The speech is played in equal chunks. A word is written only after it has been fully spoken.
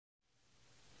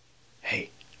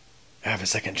I have a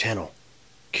second channel,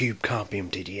 Cube Comp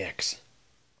MTDX.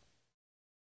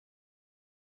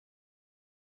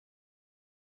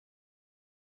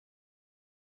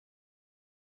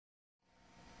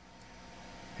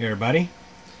 Hey everybody.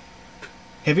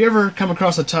 Have you ever come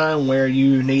across a time where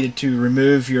you needed to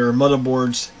remove your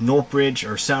motherboard's Northbridge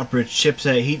or Southbridge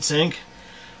chipset heatsink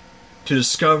to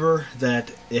discover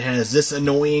that it has this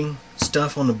annoying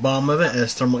stuff on the bottom of it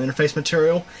as thermal interface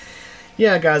material?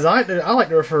 Yeah, guys, I like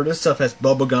to refer to this stuff as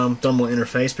bubblegum thermal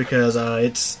interface because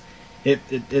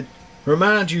it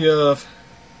reminds you of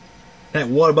that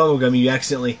water bubblegum you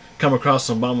accidentally come across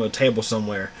on the bottom of a table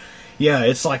somewhere. Yeah,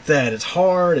 it's like that. It's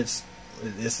hard. It's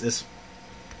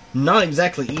not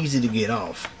exactly easy to get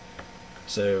off.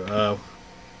 So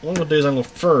what I'm going to do is I'm going to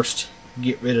first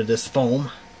get rid of this foam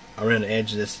around the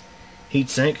edge of this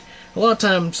heatsink. A lot of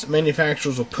times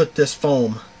manufacturers will put this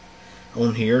foam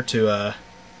on here to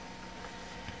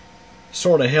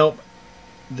sort of help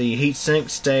the heatsink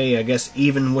stay, I guess,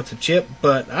 even with the chip,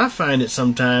 but I find it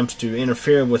sometimes to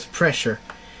interfere with pressure,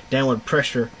 downward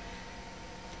pressure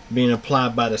being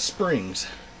applied by the springs.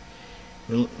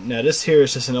 Now this here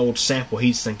is just an old sample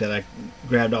heatsink that I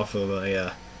grabbed off of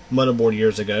a motherboard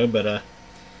years ago, but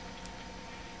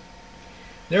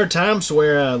there are times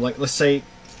where, like, let's say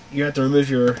you have to remove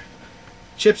your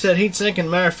chipset heatsink,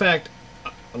 and matter of fact,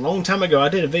 a long time ago I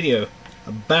did a video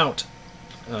about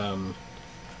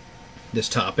this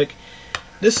topic.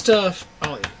 This stuff,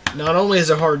 not only is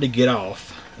it hard to get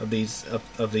off of these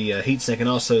of the heatsink and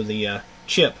also the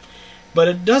chip, but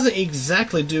it doesn't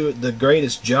exactly do the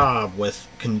greatest job with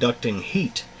conducting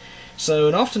heat. So,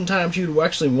 and oftentimes you would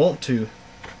actually want to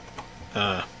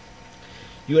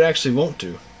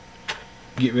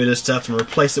get rid of stuff and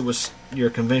replace it with your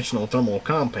conventional thermal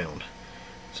compound.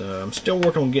 So I'm still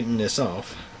working on getting this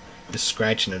off, just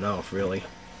scratching it off really.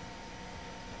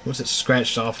 Once it's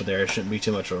scratched off of there, it shouldn't be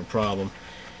too much of a problem.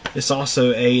 This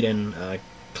also aid in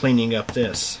cleaning up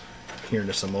this here in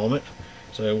just a moment.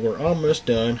 So we're almost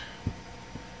done.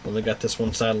 Only got this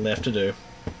one side left to do.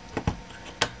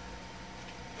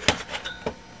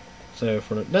 So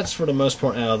that's for the most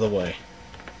part out of the way.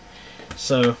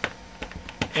 So,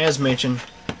 as mentioned,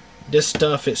 this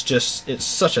stuff, it's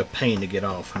such a pain to get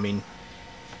off. I mean,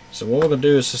 so what we're going to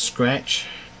do is to scratch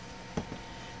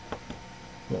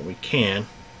what we can.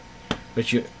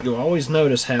 But you'll always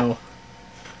notice how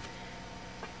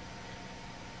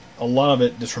a lot of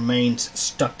it just remains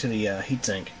stuck to the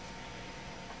heatsink.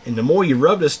 And the more you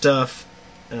rub this stuff,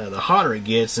 the hotter it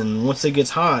gets. And once it gets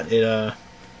hot, it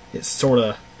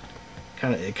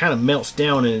kind of melts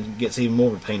down, and it gets even more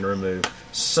of a pain to remove.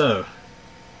 So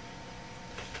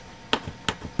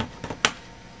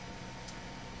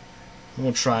I'm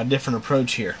going to try a different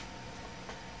approach here.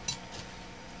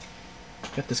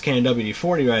 Got this can of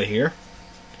WD-40 right here.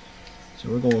 So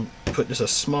we're going to put just a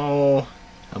small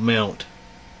amount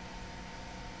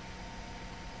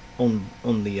on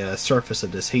the surface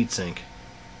of this heatsink.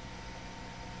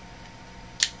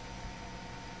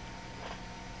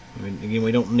 I mean, again,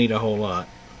 we don't need a whole lot,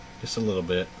 just a little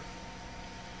bit.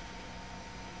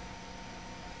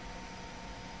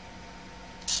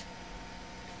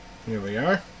 Here we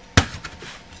are.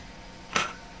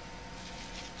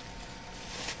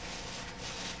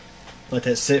 Let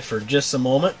that sit for just a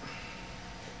moment.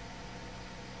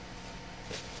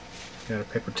 Got a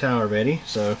paper towel ready.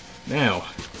 So now,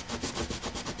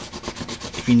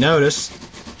 if you notice,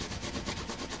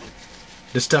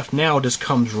 this stuff now just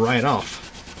comes right off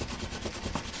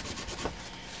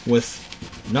with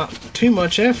not too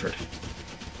much effort.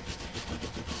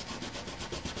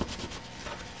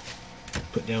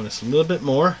 Put down just a little bit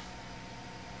more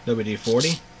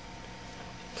WD-40,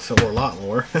 so or a lot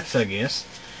more, I guess.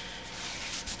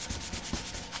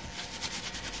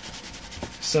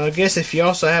 So I guess if you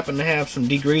also happen to have some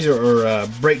degreaser or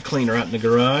brake cleaner out in the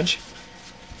garage,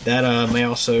 that may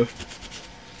also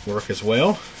work as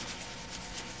well.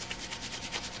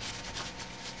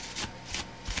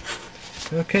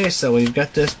 Okay, so we've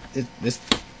got this. It's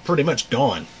pretty much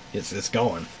gone. It's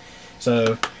gone.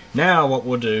 So now what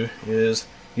we'll do is,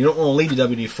 you don't want to leave the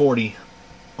WD-40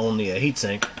 on the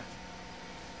heatsink.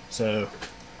 So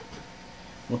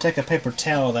we'll take a paper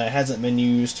towel that hasn't been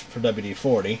used for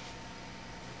WD-40.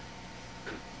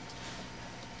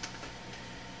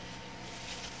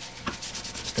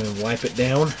 Just going to wipe it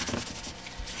down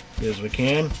as good as we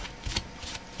can.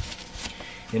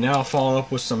 And now I'll follow up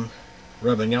with some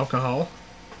rubbing alcohol.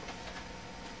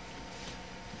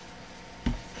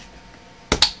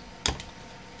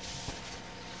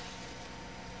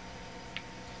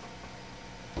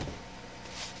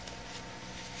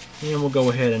 And we'll go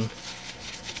ahead and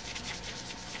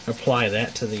apply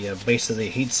that to the base of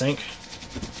the heatsink.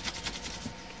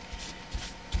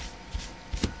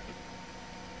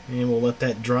 And we'll let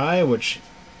that dry, which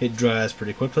it dries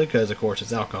pretty quickly because, of course,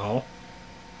 it's alcohol.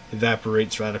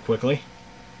 Evaporates rather quickly.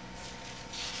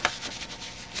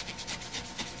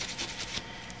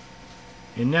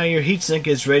 And now your heatsink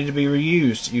is ready to be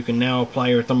reused. You can now apply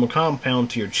your thermal compound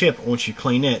to your chip once you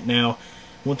clean it. Now,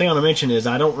 one thing I want to mention is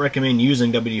I don't recommend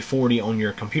using WD-40 on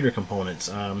your computer components,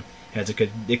 as it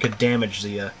could damage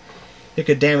the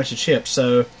chip.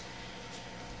 So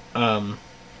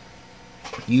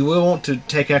you will want to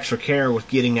take extra care with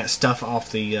getting that stuff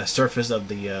off the surface of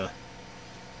the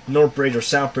North Bridge or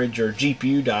South Bridge or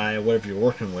GPU die, or whatever you're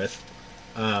working with.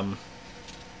 And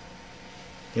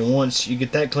once you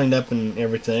get that cleaned up and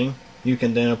everything, you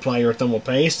can then apply your thermal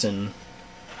paste and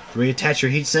reattach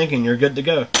your heatsink, and you're good to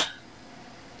go.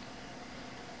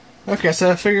 Okay, so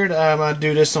I figured I'd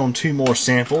do this on 2 more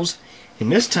samples,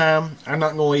 and this time I'm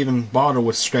not going to even bother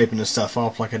with scraping this stuff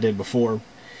off like I did before.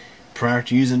 Prior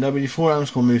to using WD-40, I'm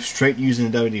just going to move straight using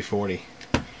the WD-40.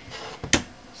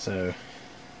 So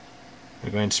I'll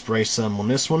go ahead and spray some on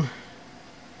this one.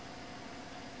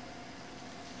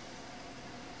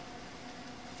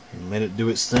 And let it do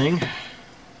its thing.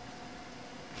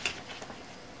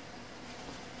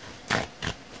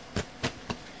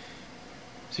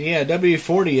 So yeah,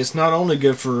 WD-40 is not only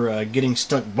good for getting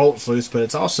stuck bolts loose, but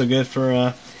it's also good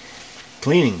for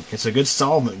cleaning. It's a good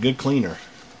solvent, good cleaner.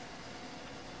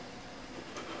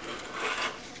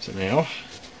 So now,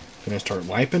 I'm going to start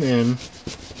wiping in.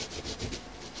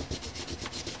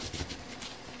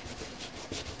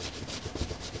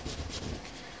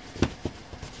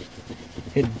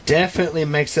 It definitely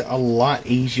makes it a lot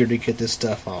easier to get this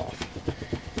stuff off.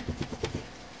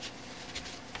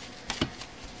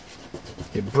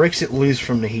 It breaks it loose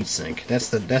from the heatsink. That's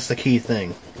the key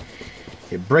thing.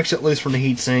 It breaks it loose from the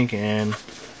heatsink, and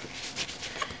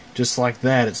just like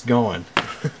that, it's gone.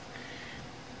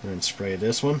 And spray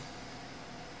this one.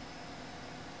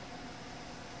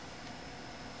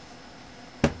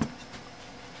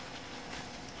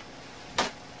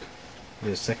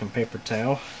 Get a second paper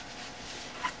towel.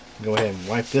 Go ahead and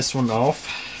wipe this one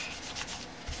off.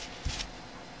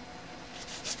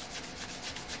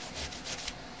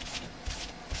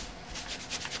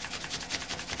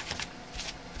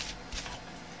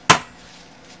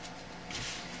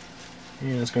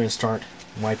 And let's go ahead and start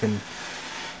wiping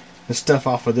the stuff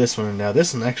off of this one. Now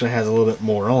this one actually has a little bit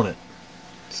more on it,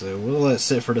 so we'll let it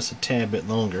sit for just a tad bit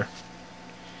longer.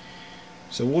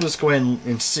 So we'll just go ahead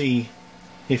and see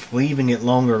if leaving it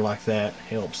longer like that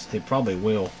helps. It probably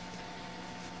will.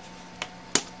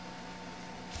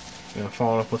 Going to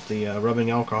follow up with the rubbing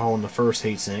alcohol in the first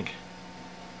heatsink.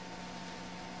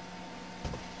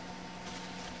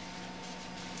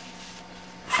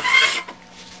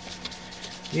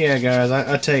 Yeah, guys,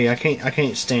 I tell you, I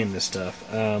can't stand this stuff.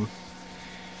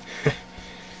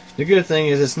 The good thing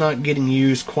is it's not getting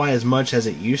used quite as much as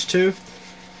it used to,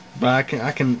 but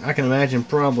I can imagine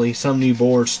probably some new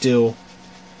boards still,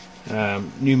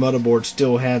 new motherboards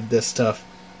still have this stuff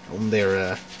on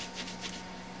their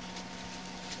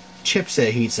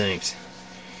chipset heatsinks.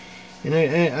 And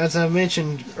as I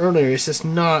mentioned earlier, it's just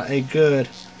not a good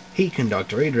heat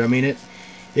conductor either. I mean,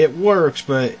 it works,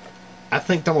 but I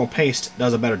think thermal paste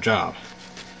does a better job.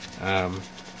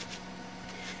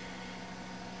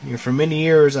 For many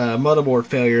years, motherboard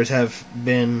failures have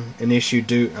been an issue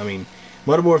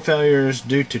motherboard failures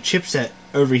due to chipset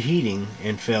overheating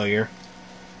and failure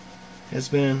has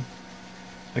been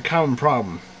a common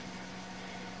problem.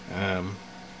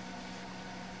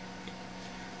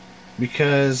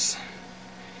 Because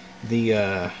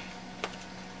the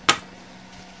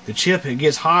chip, it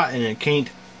gets hot and it can't.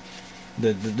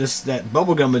 That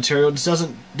bubblegum material just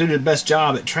doesn't do the best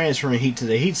job at transferring heat to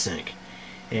the heatsink,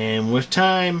 and with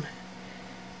time,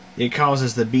 it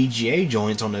causes the BGA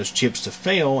joints on those chips to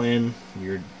fail, and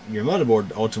your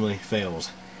motherboard ultimately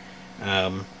fails.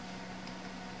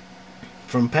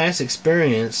 From past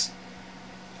experience,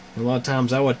 a lot of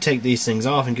times I would take these things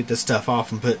off and get this stuff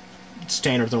off and put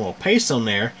standard thermal paste on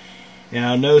there, and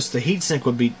I noticed the heatsink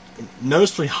would be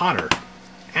noticeably hotter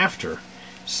after.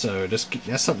 So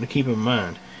that's something to keep in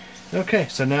mind. Okay,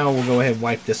 so now we'll go ahead and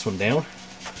wipe this one down.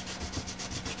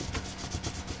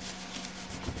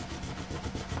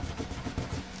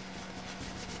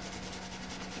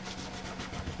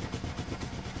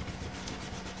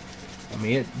 I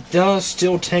mean, it does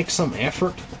still take some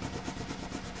effort,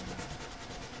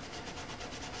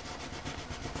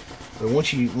 but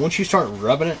once you start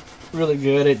rubbing it really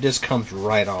good, it just comes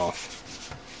right off.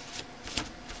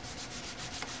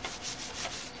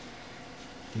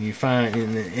 You find,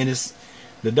 and it's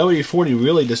The WD-40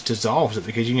 really just dissolves it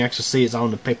because you can actually see it's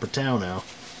on the paper towel now.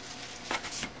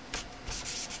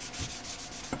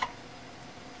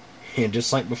 And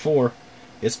just like before,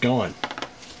 it's gone.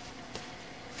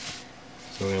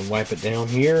 So we're going to wipe it down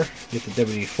here, get the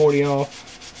WD-40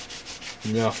 off,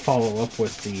 and then I'll follow up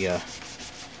with the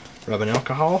rubbing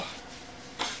alcohol.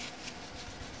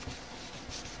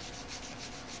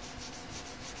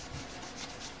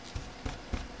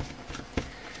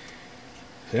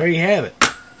 There you have it.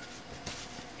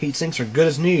 Heat sinks are good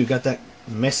as new. Got that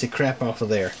messy crap off of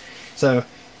there. So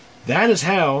that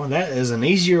is an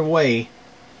easier way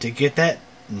to get that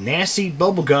nasty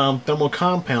bubblegum thermal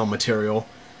compound material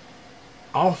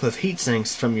off of heat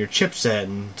sinks from your chipset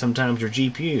and sometimes your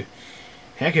GPU.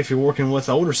 Heck, if you're working with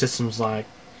older systems like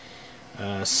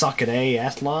Socket A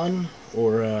Athlon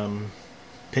or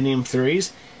Pentium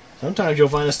 3s, sometimes you'll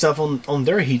find this stuff on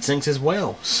their heat sinks as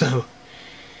well. So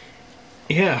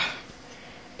yeah,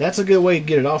 that's a good way to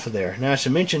get it off of there. Now I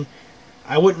should mention,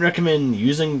 I wouldn't recommend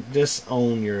using this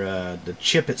on your the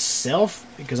chip itself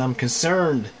because I'm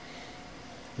concerned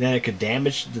that it could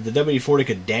damage, the WD-40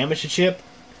 could damage the chip.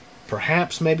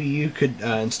 Perhaps maybe you could,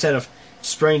 instead of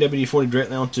spraying WD-40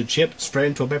 directly onto the chip, spray it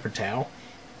into a paper towel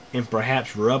and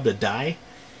perhaps rub the dye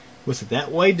with it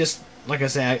that way. Just like I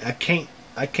say, I can't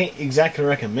exactly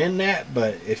recommend that,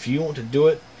 but if you want to do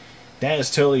it, that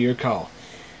is totally your call.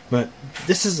 But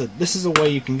this is a way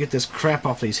you can get this crap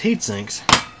off these heat sinks.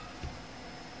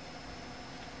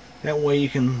 That way you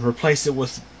can replace it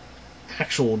with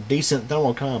actual decent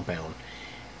thermal compound.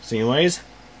 So anyways,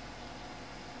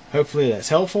 hopefully that's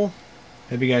helpful.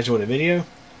 Hope you guys enjoyed the video.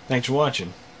 Thanks for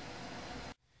watching.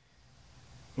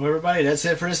 Well everybody, that's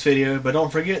it for this video, but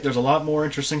don't forget there's a lot more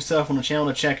interesting stuff on the channel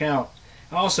to check out.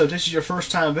 Also, if this is your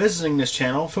first time visiting this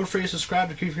channel, feel free to subscribe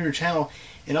to keep your channel,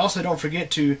 and also don't forget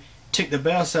to tick the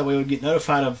bell so that way you'll get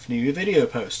notified of new video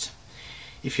posts.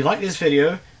 If you like this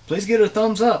video, please give it a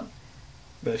thumbs up.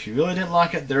 But if you really didn't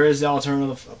like it, there is the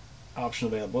alternative option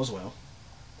available as well.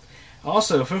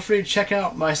 Also, feel free to check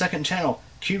out my second channel,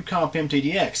 Comp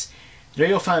MTDX. There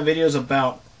you'll find videos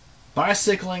about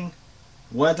bicycling,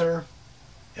 weather,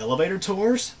 elevator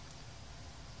tours,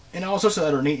 and all sorts of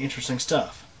other neat, interesting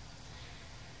stuff.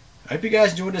 I hope you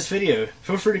guys enjoyed this video.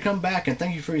 Feel free to come back, and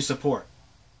thank you for your support.